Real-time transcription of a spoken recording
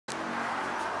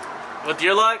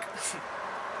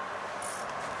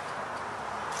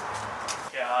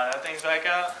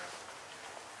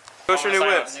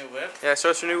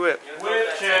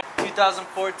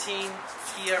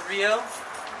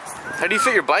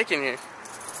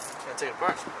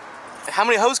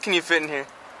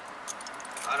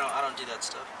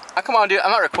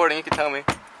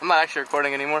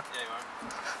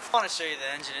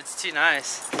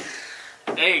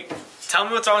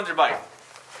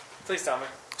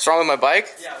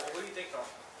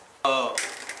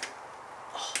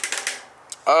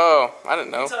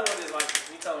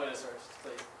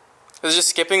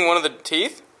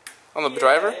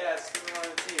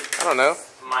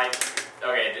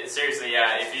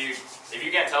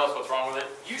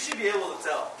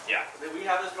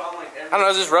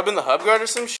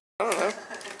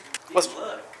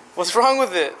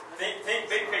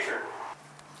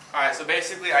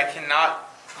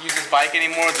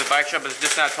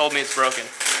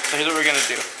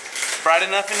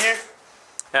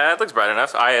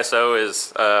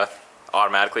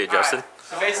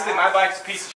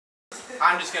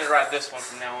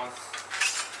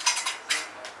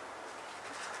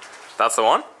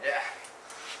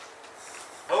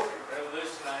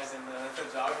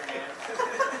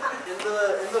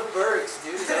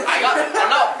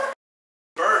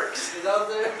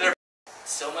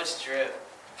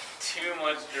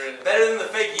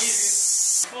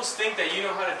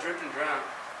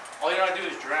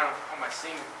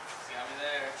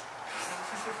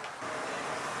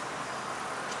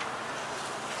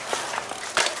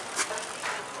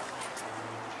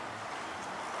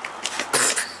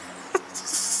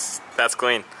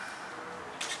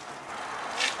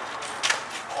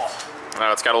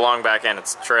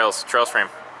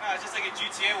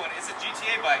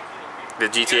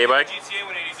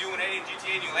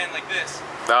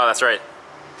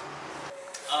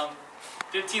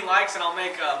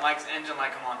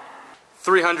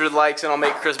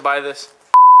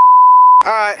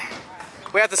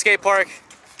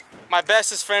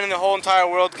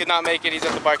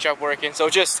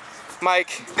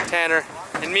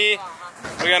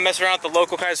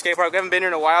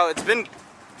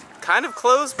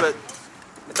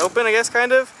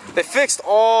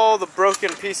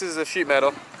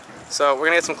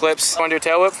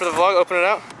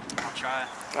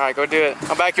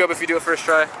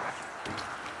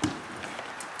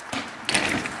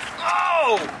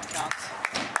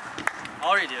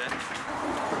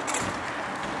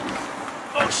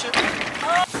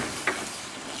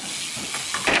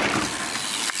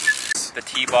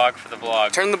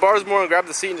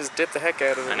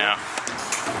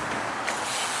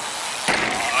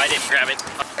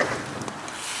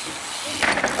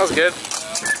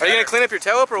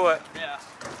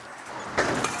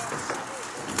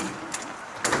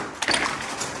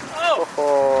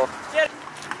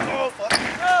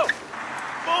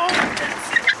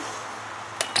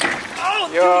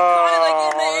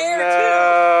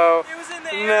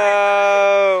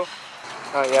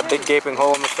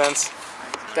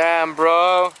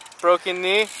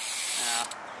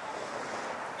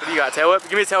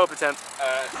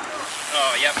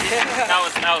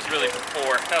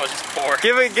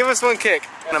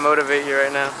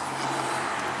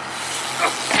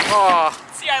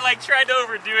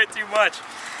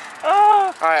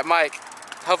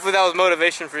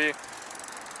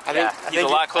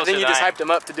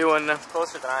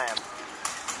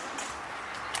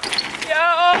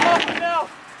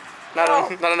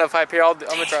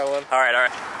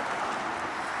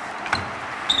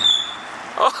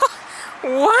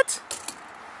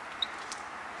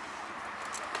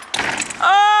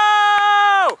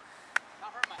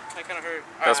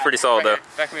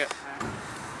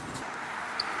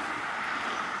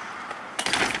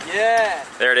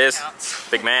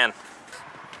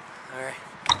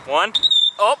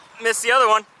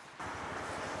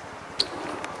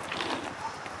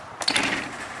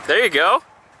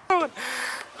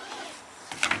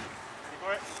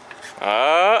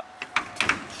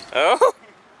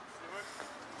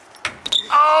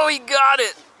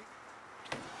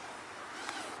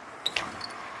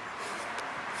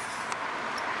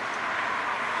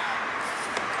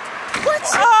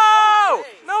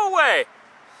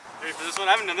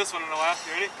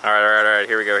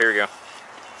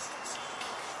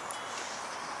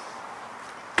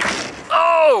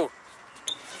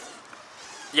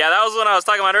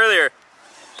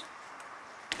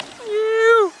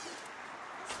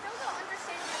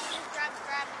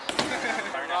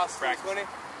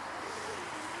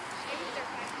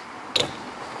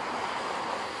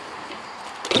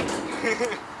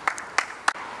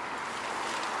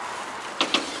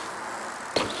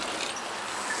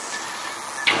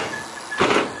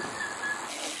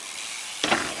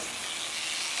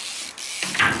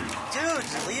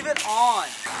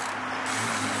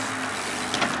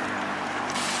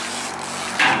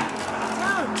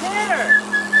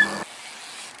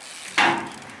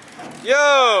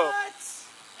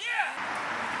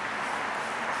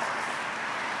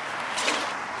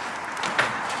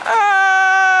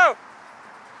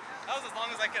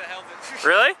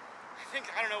Really?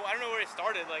 I don't know where it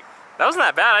started. Like That wasn't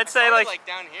that bad. I'd say like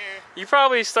down here. you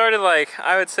probably started like,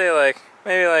 I would say like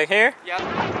maybe like here. Yeah.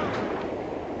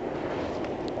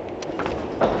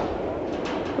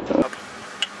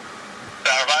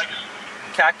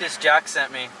 Cactus Jack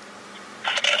sent me.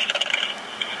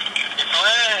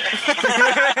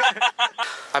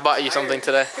 I bought you something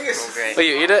today. Great. Will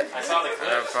you eat it? I saw the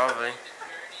clip. Probably.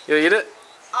 You'll eat it?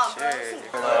 Sure. I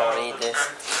don't want to eat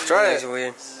this. Try It's it.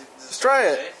 weird. Just try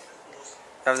it.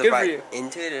 Have to good for bite you.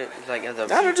 into it? Or like have to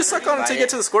No, just suck on it until you get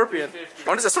to bite the scorpion.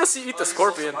 I just want to see you eat the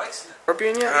scorpion.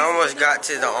 Scorpion it? yet? I almost got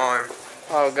to the arm.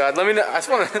 Oh god, let me know. I just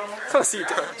want to see you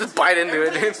just bite into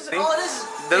it, dude.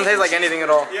 Doesn't taste like anything at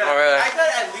all. Yeah,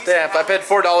 I paid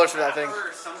 $4 for that thing.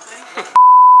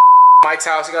 Mike's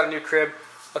house, he got a new crib.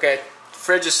 Okay,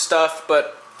 fridge is stuffed,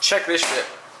 but check this shit.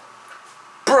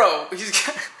 Bro,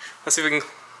 let's see if we can.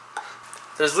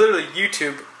 There's literally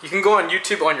YouTube. You can go on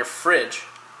YouTube on your fridge.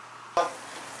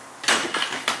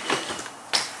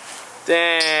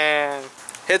 Damn.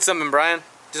 Hit something, Brian.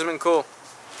 Do something cool.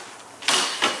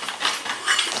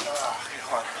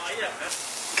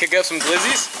 Kick up some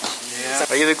glizzies? Yeah.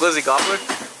 Are you the glizzy gobbler?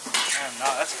 I'm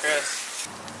not. That's Chris.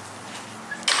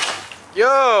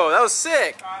 Yo, that was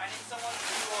sick.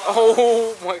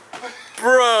 Oh my.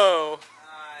 Bro.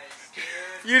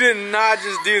 You did not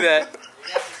just do that.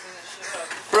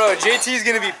 Bro, JT's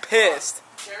gonna be pissed.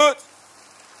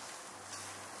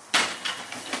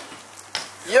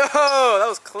 Yo, that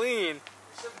was clean.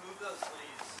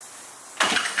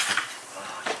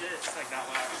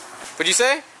 What'd you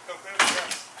say?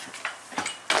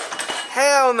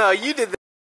 Hell no, you did that.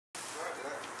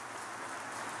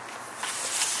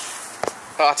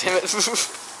 Oh, damn it.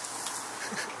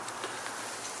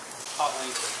 Hot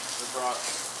link was brought.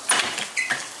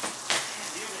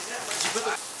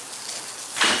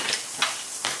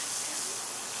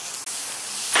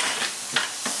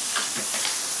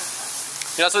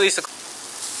 You know, that's what they used to.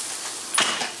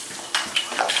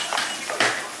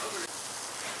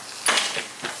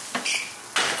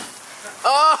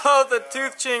 Oh, the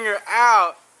tooth chinger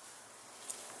out.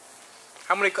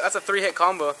 How many? That's a 3-hit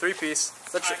combo, 3-piece.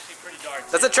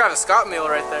 That's a Travis Scott meal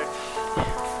right there.